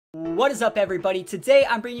What is up, everybody? Today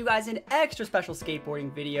I'm bringing you guys an extra special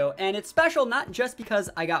skateboarding video, and it's special not just because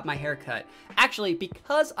I got my hair cut. Actually,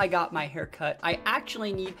 because I got my hair cut, I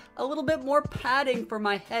actually need a little bit more padding for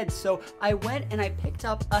my head, so I went and I picked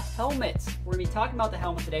up a helmet. We're gonna be talking about the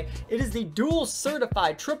helmet today. It is the dual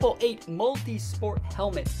certified 888 multi-sport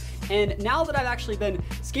helmet, and now that I've actually been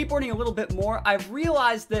skateboarding a little bit more, I've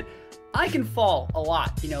realized that I can fall a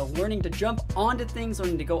lot, you know, learning to jump onto things,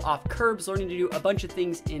 learning to go off curbs, learning to do a bunch of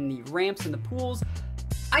things in the ramps and the pools.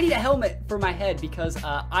 I need a helmet for my head because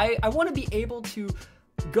I want to be able to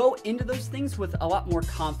go into those things with a lot more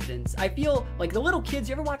confidence. I feel like the little kids,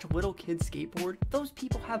 you ever watch little kids skateboard? Those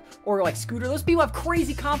people have, or like scooter, those people have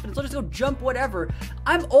crazy confidence. They'll just go jump whatever.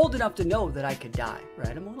 I'm old enough to know that I could die,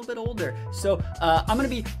 right? I'm a little bit older. So I'm gonna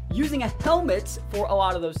be using a helmet for a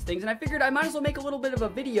lot of those things. And I figured I might as well make a little bit of a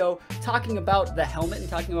video talking about the helmet and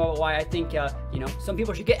talking about why I think, you know, some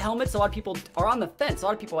people should get helmets. A lot of people are on the fence. A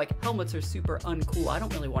lot of people like helmets are super uncool. I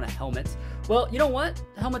don't really want a helmet. Well, you know what?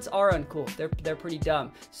 Helmets are uncool. They're pretty dumb.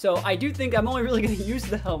 So I do think I'm only really going to use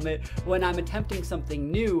the helmet when I'm attempting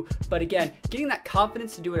something new. But again, getting that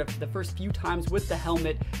confidence to do it the first few times with the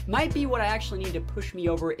helmet might be what I actually need to push me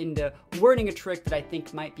over into learning a trick that I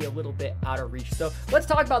think might be a little bit out of reach. So let's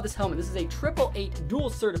talk about this helmet. This is a 888 dual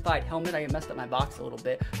certified helmet. I messed up my box a little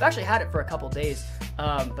bit. I've actually had it for a couple days,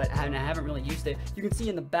 but I haven't really used it. You can see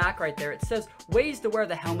in the back right there, it says ways to wear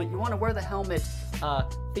the helmet. You want to wear the helmet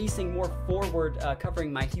facing more forward,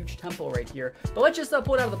 covering my huge temple right here. But let's just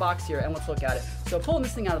pull it out of the box here and let's look at it. So pulling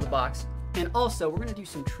this thing out of the box, and also we're gonna do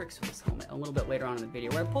some tricks with this helmet a little bit later on in the video.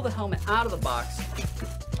 We're gonna pull the helmet out of the box,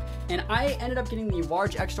 and I ended up getting the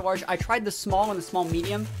large, extra large. I tried the small and the small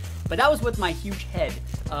medium, but that was with my huge head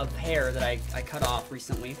of hair that I cut off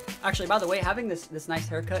recently. Actually, by the way, having this nice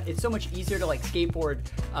haircut, it's so much easier to like skateboard.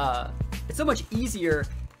 It's so much easier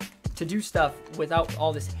to do stuff without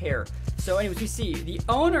all this hair. So anyways, you see the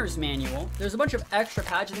owner's manual. There's a bunch of extra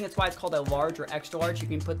pads. I think that's why it's called a large or extra large. You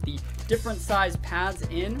can put the different size pads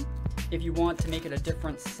in if you want to make it a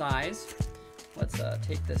different size. Let's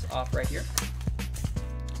take this off right here.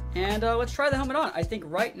 And let's try the helmet on. I think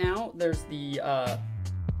right now there's the, well,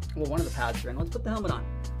 one of the pads are in. Let's put the helmet on,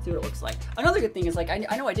 see what it looks like. Another good thing is, like,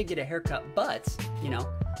 I know I did get a haircut, but, you know,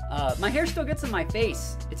 my hair still gets in my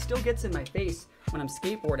face. It still gets in my face when I'm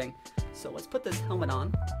skateboarding. So let's put this helmet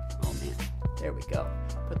on. Oh man, there we go.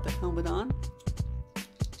 Put the helmet on.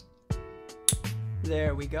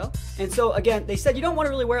 There we go. And so again, they said you don't want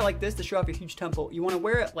to really wear it like this to show off your huge temple. You want to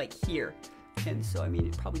wear it like here. And so, I mean,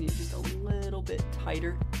 it probably needs just a little bit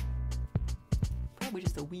tighter. Probably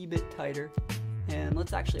just a wee bit tighter. And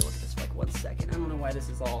let's actually look at this for like 1 second. I don't know why this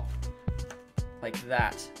is all like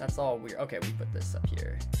that. That's all weird. Okay, we put this up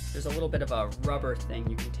here. There's a little bit of a rubber thing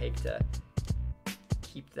you can take to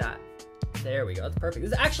keep that. There we go, that's perfect.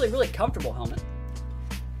 This is actually a really comfortable helmet.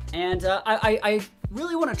 And I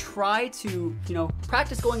really want to try to, you know,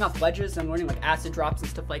 practice going off ledges. I'm learning like acid drops and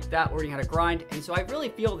stuff like that, learning how to grind. And so I really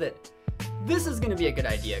feel that this is gonna be a good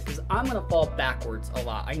idea because I'm gonna fall backwards a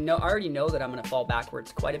lot. I already know that I'm gonna fall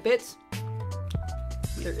backwards quite a bit.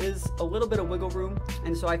 There is a little bit of wiggle room.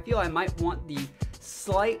 And so I feel I might want the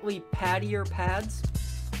slightly paddier pads.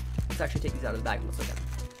 Let's actually take these out of the bag and let's look at them.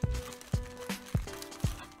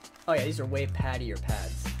 Oh yeah, these are way paddier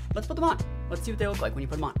pads. Let's put them on. Let's see what they look like when you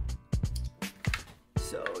put them on.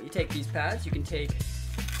 So you take these pads, you can take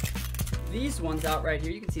these ones out right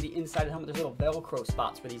here. You can see the inside of the helmet. There's little Velcro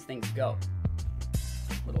spots where these things go.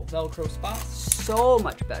 Little Velcro spots, so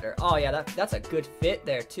much better. Oh yeah, that's a good fit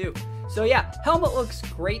there too. So yeah, helmet looks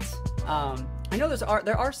great. I know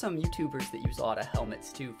there are some YouTubers that use a lot of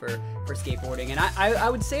helmets too for skateboarding, and I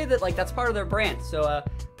would say that like that's part of their brand. So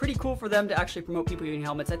pretty cool for them to actually promote people using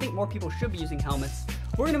helmets. I think more people should be using helmets.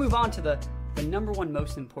 We're gonna move on to the number one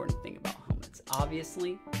most important thing about helmets,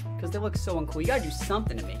 obviously, because they look so uncool. You gotta do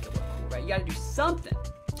something to make it look cool, right? You gotta do something.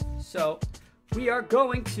 So we are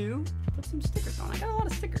going to put some stickers on. I got a lot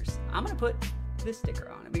of stickers. I'm gonna put this sticker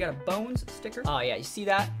on it. We got a Bones sticker. Oh yeah, you see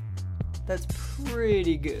that? That's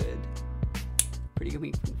pretty good. Pretty good.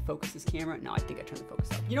 We can focus this camera. No, I think I turned the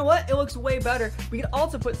focus up. You know what? It looks way better. We can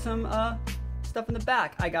also put some stuff in the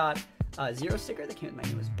back. I got a Zero sticker that came with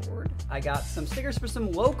my newest board. I got some stickers for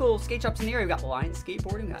some local skate shops in the area. We got Lion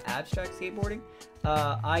Skateboarding, we got Abstract Skateboarding.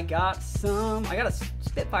 I got a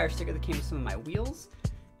Spitfire sticker that came with some of my wheels.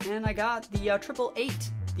 And I got the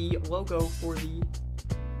 888, the logo for the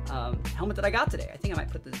helmet that I got today. I think I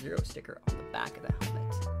might put the Zero sticker on the back of the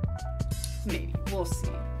helmet. Maybe. We'll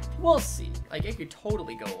see. We'll see. Like, it could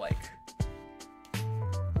totally go, like,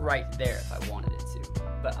 right there if I wanted it to.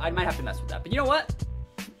 But I might have to mess with that. But you know what?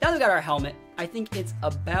 Now that we got our helmet, I think it's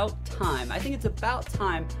about time.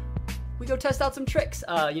 we go test out some tricks.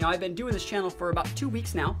 You know, I've been doing this channel for about 2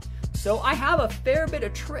 weeks now, so I have a fair bit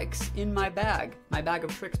of tricks in my bag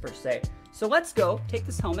of tricks per se. So let's go take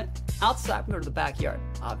this helmet outside, we go to the backyard,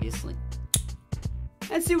 obviously,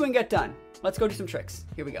 and see what we can get done. Let's go do some tricks.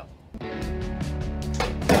 Here we go.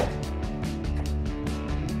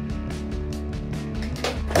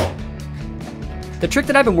 The trick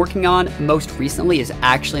that I've been working on most recently is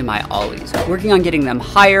actually my ollies. Working on getting them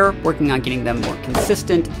higher, working on getting them more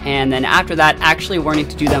consistent, and then after that, actually learning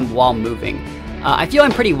to do them while moving. I feel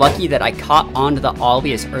I'm pretty lucky that I caught onto the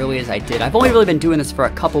ollie as early as I did. I've only really been doing this for a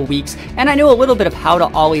couple weeks, and I knew a little bit of how to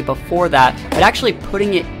ollie before that, but actually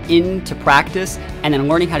putting it into practice and then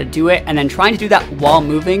learning how to do it and then trying to do that while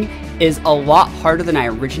moving is a lot harder than I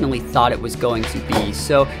originally thought it was going to be.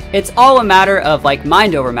 So it's all a matter of like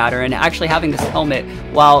mind over matter, and actually having this helmet,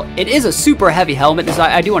 while it is a super heavy helmet,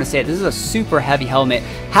 I do want to say it, this is a super heavy helmet,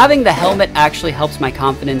 having the helmet actually helps my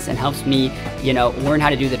confidence and helps me, you know, learn how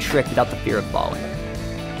to do the trick without the fear of falling.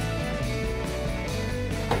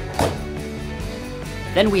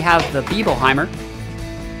 Then we have the Beebleheimer,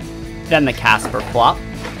 then the Casper Flop,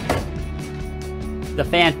 the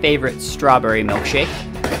fan favorite Strawberry Milkshake,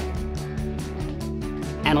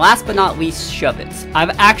 and last but not least, shove-its.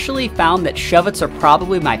 I've actually found that shove-its are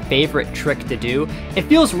probably my favorite trick to do. It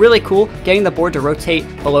feels really cool getting the board to rotate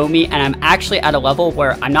below me, and I'm actually at a level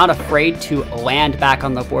where I'm not afraid to land back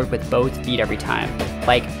on the board with both feet every time.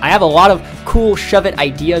 Like, I have a lot of cool shove-it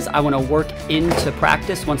ideas I want to work into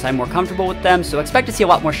practice once I'm more comfortable with them, so expect to see a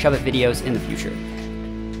lot more shove-it videos in the future.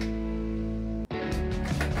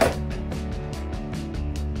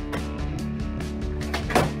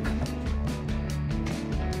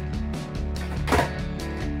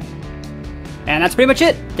 And that's pretty much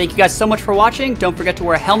it. Thank you guys so much for watching. Don't forget to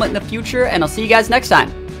wear a helmet in the future, and I'll see you guys next time.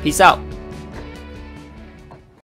 Peace out.